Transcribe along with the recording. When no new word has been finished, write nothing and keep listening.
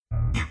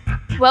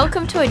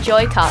Welcome to a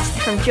Joycast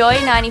from Joy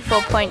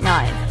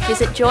 94.9.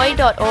 Visit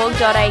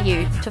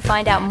joy.org.au to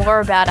find out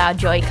more about our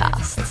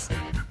Joycasts.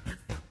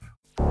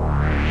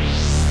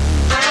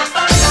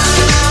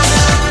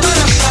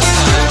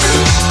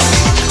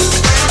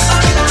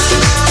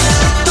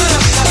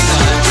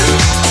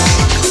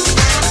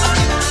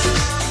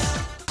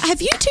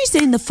 Have you two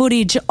seen the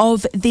footage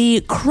of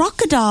the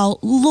crocodile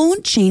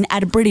launching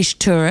at a British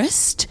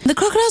tourist? The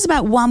crocodile's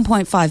about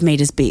 1.5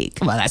 metres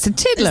big. Well, that's a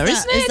tiddler,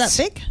 isn't it? Is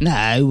that big?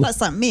 No. That's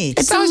like me.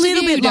 It's a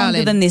little bit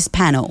longer than this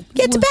panel.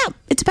 Yeah,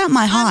 it's about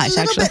my height, a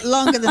little actually. bit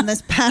longer than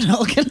this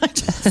panel. Can I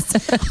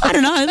just... I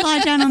don't know, lie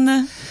down on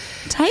the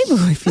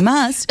table if you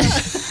must.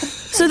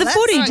 So the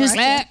footage is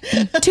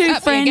two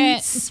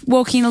friends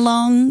walking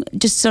along,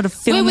 just sort of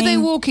filming. Where were they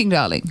walking,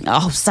 darling?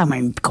 Oh, somewhere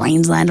in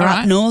Queensland or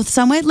Right. up north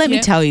somewhere. Let me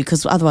tell you,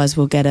 because otherwise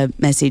we'll get a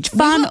message.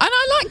 Fun. And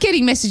I like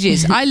getting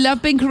messages. I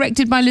love being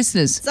corrected by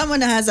listeners.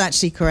 Someone has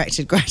actually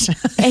corrected Greta.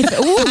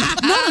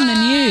 Not on the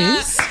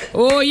news.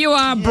 Oh, you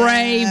are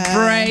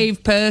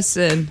brave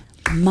person.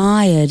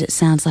 Mired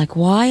sounds like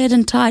wired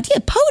and tired.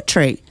 Yeah,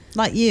 poetry.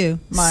 Like you,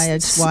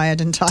 mired,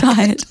 wired and tired.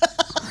 Tired.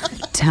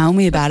 Tell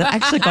me about it. I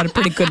actually got a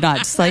pretty good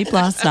night's sleep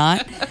last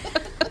night.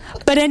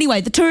 But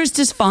anyway, the tourist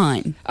is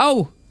fine.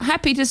 Oh,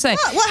 happy to say.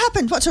 What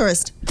happened? What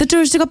tourist? The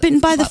tourist got bitten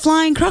by the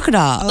flying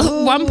crocodile.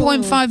 Oh.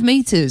 1.5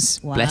 metres.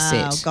 Wow, Bless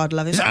it. God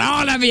love him.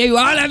 I love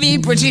you,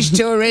 British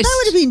tourists.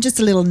 That would have been just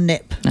a little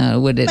nip. No,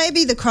 would it?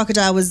 Maybe the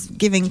crocodile was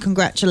giving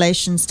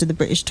congratulations to the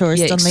British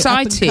tourist on the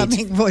excited.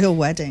 up-and-coming royal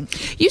wedding.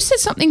 You said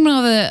something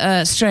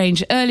rather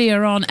strange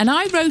earlier on, and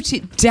I wrote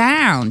it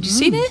down. Do you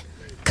see that?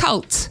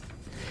 Cult.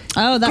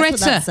 Oh, that's what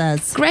that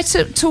says.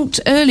 Greta talked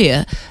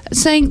earlier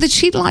saying that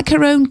she'd like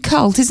her own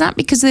cult. Is that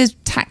because there's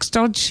tax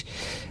dodge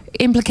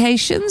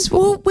implications?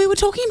 Well, we were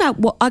talking about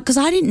what, because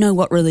I didn't know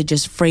what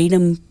religious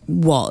freedom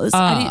was.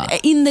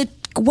 In the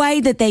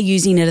way that they're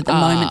using it at the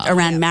moment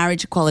around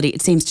marriage equality,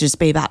 it seems to just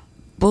be about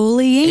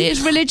bullying. It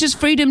is religious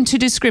freedom to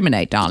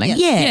discriminate, darling.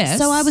 Yeah. Yes.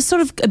 So I was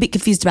sort of a bit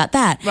confused about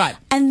that. Right.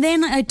 And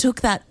then I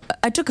took a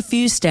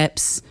few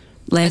steps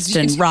left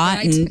and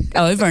right and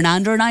over and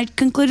under, and I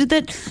concluded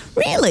that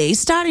really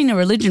starting a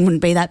religion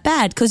wouldn't be that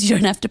bad because you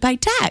don't have to pay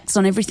tax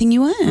on everything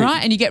you earn.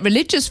 Right, and you get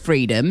religious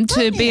freedom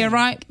to be a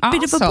right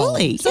Bit of a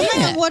bully. So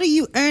hang on, what are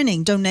you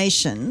earning?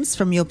 Donations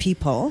from your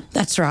people?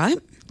 That's right.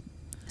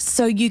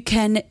 So you're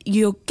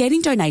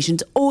getting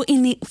donations, or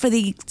in the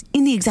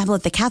example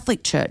of the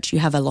Catholic Church, you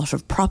have a lot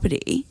of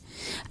property,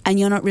 and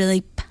you're not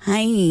really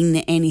paying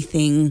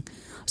anything.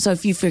 So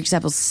if you, for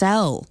example,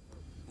 sell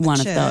one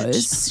of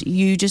those,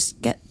 you just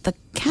get the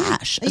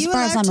cash. As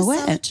far as I'm aware,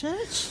 sell a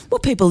church? Well,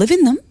 people live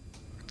in them.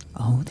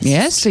 Oh,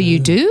 yes, so you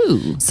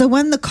do. So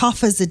when the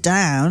coffers are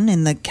down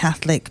in the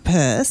Catholic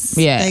purse,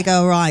 they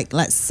go, right,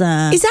 let's... Is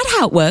that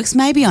how it works?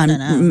 Maybe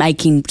I'm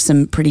making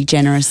some pretty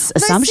generous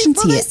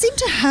assumptions here. They seem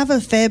to have a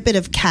fair bit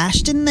of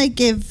cash. Didn't they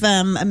give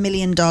 $1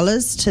 million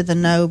to the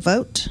No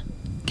Vote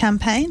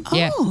campaign?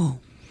 Oh,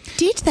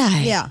 did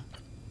they? Yeah.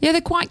 Yeah, they're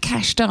quite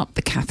cashed up,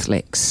 the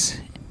Catholics.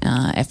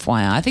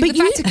 FYI. I think the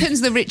Vatican's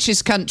the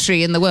richest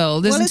country in the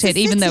world, isn't it?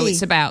 Even though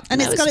it's about...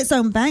 And it's got its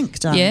own bank,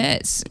 darling. Yeah,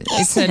 it's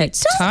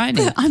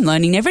tiny. I'm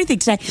learning everything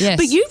today. Yes.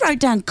 But you wrote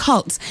down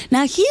cults.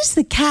 Now, here's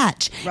the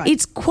catch. Right.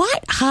 It's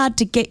quite hard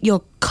to get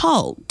your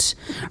cult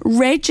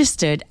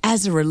registered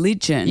as a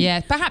religion. Yeah,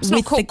 perhaps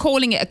not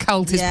calling it a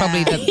cult is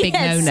probably the big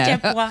no-no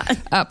step one.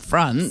 up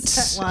front.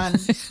 Step one,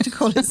 to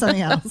call it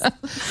something else.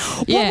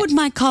 What would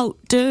my cult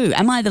do?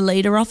 Am I the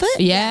leader of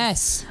it?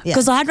 Yes.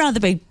 Because I'd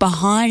rather be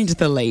behind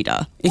the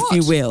leader, if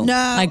you will.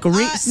 No. Like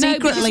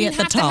secretly at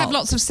the top. You have to have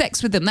lots of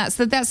sex with them. That's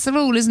the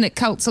rule, isn't it?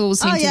 Cults always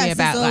seem to be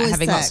about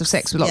having lots of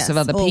sex with lots of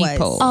other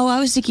people. Oh,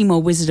 I was thinking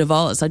more Wizard of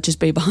Oz. I'd just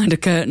be behind a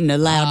curtain, a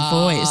loud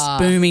voice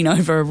booming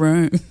over a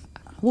room.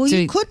 Well,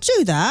 you could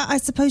do that. I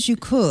suppose you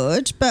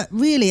could, but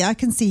really, I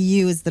can see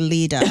you as the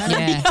leader.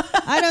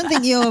 I don't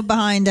think you're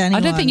behind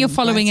anyone. I don't think you're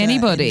following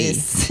anybody in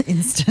this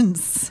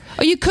instance.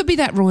 Or you could be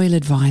that royal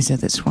advisor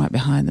that's right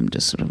behind them,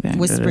 just sort of going,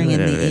 whispering in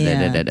the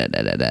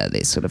ear.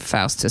 This sort of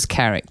Faustus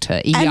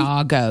character,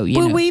 Iago.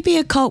 Will we be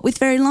a cult with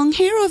very long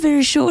hair or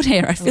very short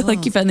hair? I feel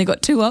like you've only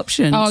got two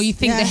options. Oh, you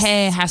think the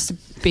hair has to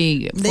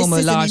form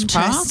a large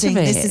part of it?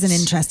 This is an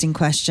interesting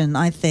question.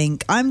 I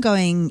think I'm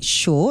going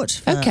short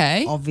for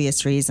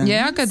obvious reasons.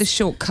 Yeah, I'll go the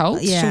short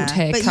cult, short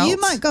hair cult. But you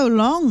might go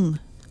long.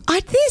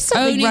 There's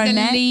something Only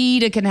the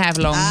leader can have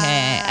long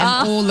hair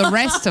and all the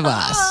rest of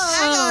us.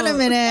 Hang on a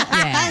minute.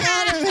 Hang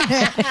on a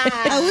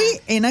minute. Are we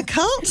in a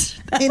cult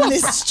in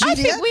this studio? I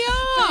think we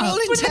are.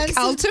 We're the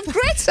cult of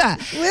Greta.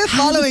 We're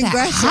following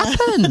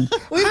Greta.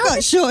 We've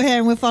got short hair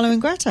and we're following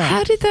Greta.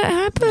 How did that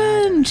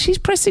happen? She's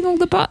pressing all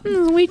the buttons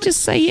and we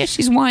just say, yes,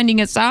 she's winding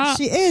us up.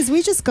 She is.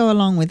 We just go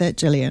along with it,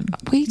 Gillian.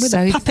 With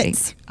the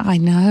puppets. I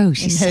know.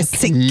 She's so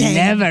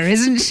clever,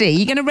 isn't she?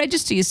 You're going to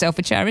register yourself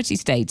for charity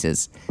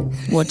status.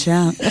 Watch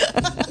out.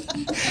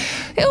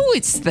 Oh,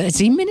 it's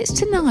 13 minutes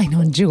to 9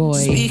 on Joy.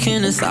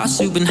 Speaking of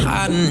thoughts you've been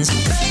hiding,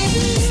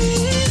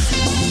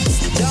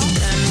 don't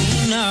let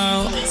me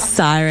know.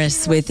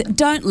 Cyrus with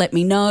Don't Let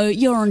Me Know.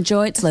 You're on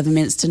Joy. It's 11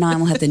 minutes to 9.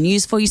 We'll have the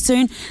news for you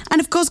soon.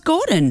 And, of course,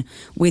 Gordon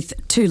with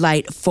Too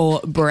Late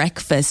for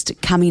Breakfast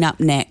coming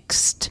up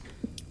next.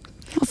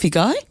 Off you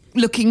go.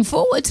 Looking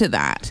forward to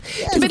that.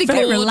 Yeah, it's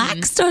very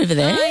relaxed over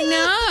there. I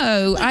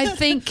know. I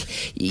think,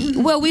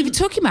 well, we were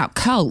talking about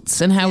cults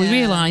and how we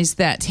realised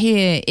that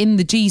here in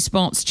the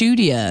GSpot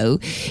studio,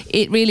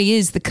 it really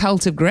is the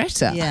cult of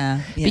Greta.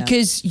 Yeah.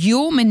 Because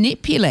you're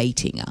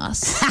manipulating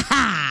us.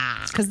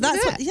 Because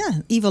that's what,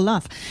 evil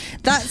laugh.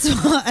 That's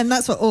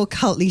what all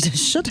cult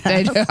leaders should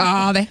have.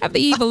 They have the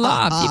evil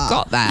laugh. You've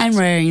got that. I'm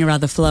wearing a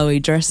rather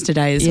flowy dress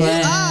today as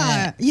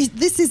well.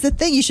 This is the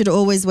thing. You should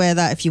always wear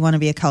that if you want to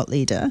be a cult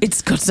leader.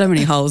 It's got so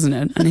many holes in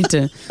it. I need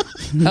to...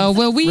 Oh,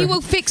 well, we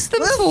will fix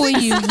them for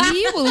you.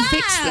 We will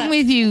fix them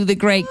with you, the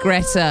great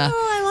Greta.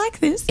 Oh, I like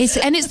this.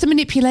 It's the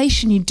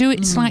manipulation. You do it.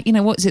 It's like,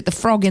 what is it? The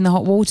frog in the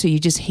hot water. You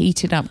just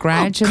heat it up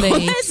gradually. Oh,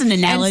 there's an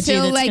analogy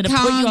until that's they going to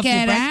put you can't off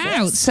get your out.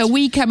 breakfast. So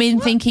we come in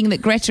thinking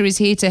that Greta is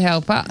here to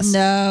help us.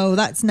 No,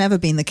 that's never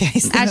been the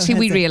case. Actually,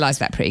 we realised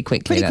that pretty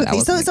quickly.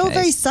 So it's all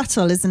very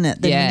subtle, isn't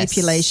it? The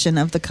manipulation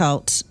of the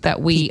cult.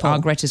 That we people. are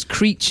Greta's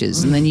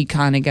creatures, and then you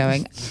kind of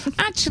going,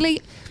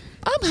 actually,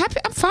 I'm happy.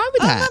 I'm fine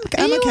with that.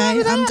 I'm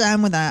okay. I'm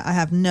down with that. I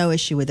have no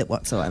issue with it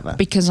whatsoever.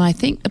 Because I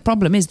think the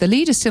problem is the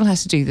leader still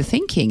has to do the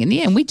thinking. In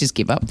the end, we just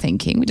give up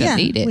thinking. We don't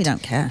need it. We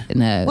don't care.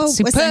 No, well,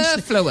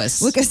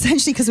 superfluous.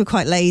 Essentially, because we're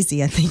quite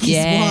lazy, I think, is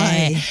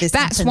why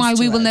that's why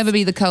we will never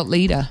be the cult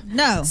leader.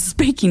 No.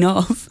 Speaking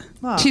of...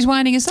 What? She's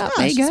winding us up.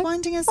 There you go. She's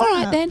winding us up. All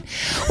right, then.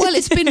 Well,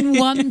 it's been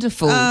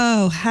wonderful.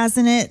 Oh,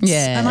 hasn't it?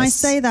 Yes. And I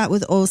say that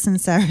with all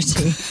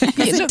sincerity.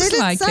 It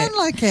didn't sound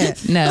like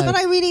it. No. But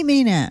I really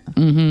mean it.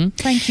 Mm-hmm.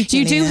 Thank you,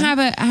 Gillian. You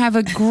do have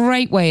a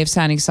great way of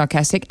sounding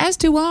sarcastic, as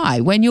do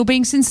I, when you're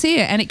being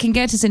sincere, and it can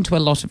get us into a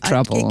lot of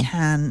trouble. It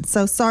can.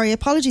 So sorry.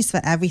 Apologies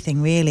for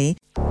everything, really.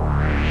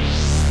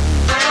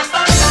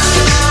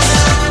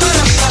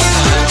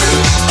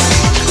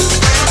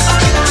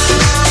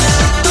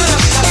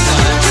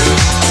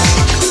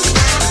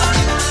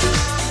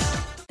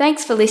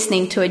 Thanks for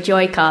listening to a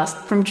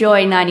Joycast from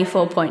Joy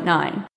 94.9.